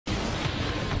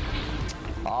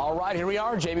All right, here we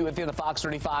are. Jayme with you in the Fox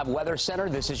 35 Weather Center.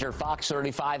 This is your Fox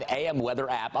 35 AM weather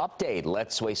app update.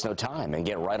 Let's waste no time and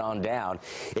get right on down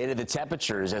into the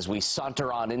temperatures as we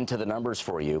saunter on into the numbers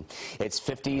for you. It's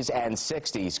 50s and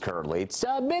 60s currently. It's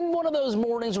been one of those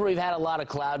mornings where we've had a lot of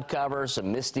cloud cover,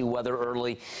 some misty weather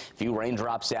early, a few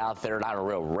raindrops out there. Not a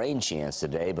real rain chance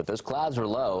today, but those clouds were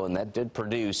low, and that did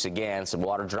produce, again, some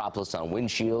water droplets on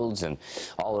windshields and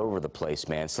all over the place,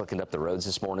 man. Slicking up the roads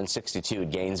this morning. 62 at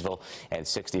Gainesville and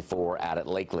 64 out at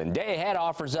Lakeland. Day ahead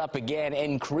offers up, again,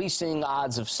 increasing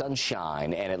odds of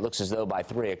sunshine, and it looks as though by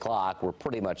 3 o'clock we're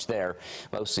pretty much there.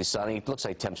 Mostly sunny. It looks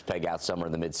like temps peg out somewhere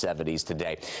in the mid-70s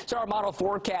today. So our model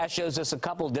forecast shows us a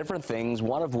couple different things,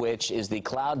 one of which is the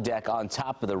cloud deck on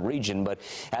top of the region. But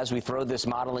as we throw this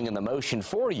modeling in the motion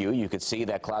for you, you could see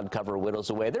that cloud cover whittles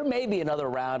away. There may be another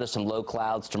round of some low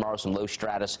clouds tomorrow, some low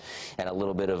stratus, and a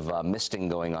little bit of misting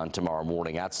going on tomorrow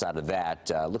morning. Outside of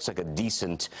that, looks like a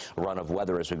decent run of weather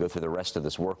as we go through the rest of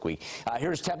this work week.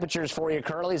 Here's temperatures for you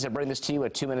currently as I bring this to you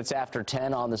at 2 minutes after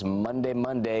 10 on this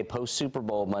Monday, post-Super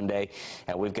Bowl Monday.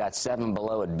 And we've got 7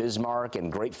 below at Bismarck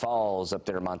and Great Falls up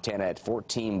there in Montana at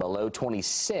 14 below,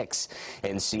 26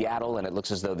 in Seattle. And it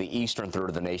looks as though the eastern third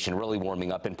of the nation really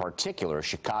warming up, in particular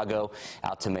Chicago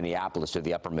out to Minneapolis to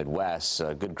the upper Midwest.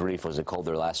 Good grief, was it cold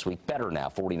there last week? Better now,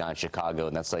 49 Chicago,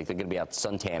 and that's like they're going to be out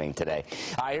sun tanning today.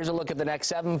 Here's a look at the next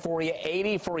 7 for you.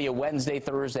 80 for you Wednesday,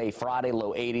 Thursday, Friday,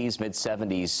 low 80s,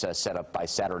 mid-70s set up by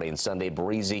Saturday and Sunday.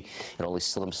 Breezy and only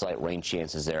slight rain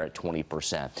chances there at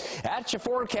 20%. That's your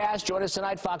forecast. Join us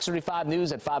tonight, Fox 35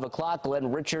 News at 5 o'clock.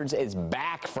 Glenn Richards is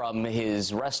back from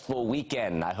his restful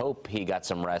weekend. I hope he got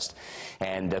some rest.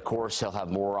 And, of course, he'll have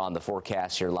more on the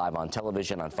forecast here live on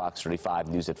television on Fox 35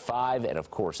 News at 5. And, of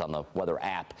course, on the weather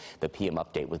app, the PM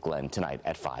update with Glenn tonight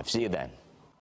at 5. See you then.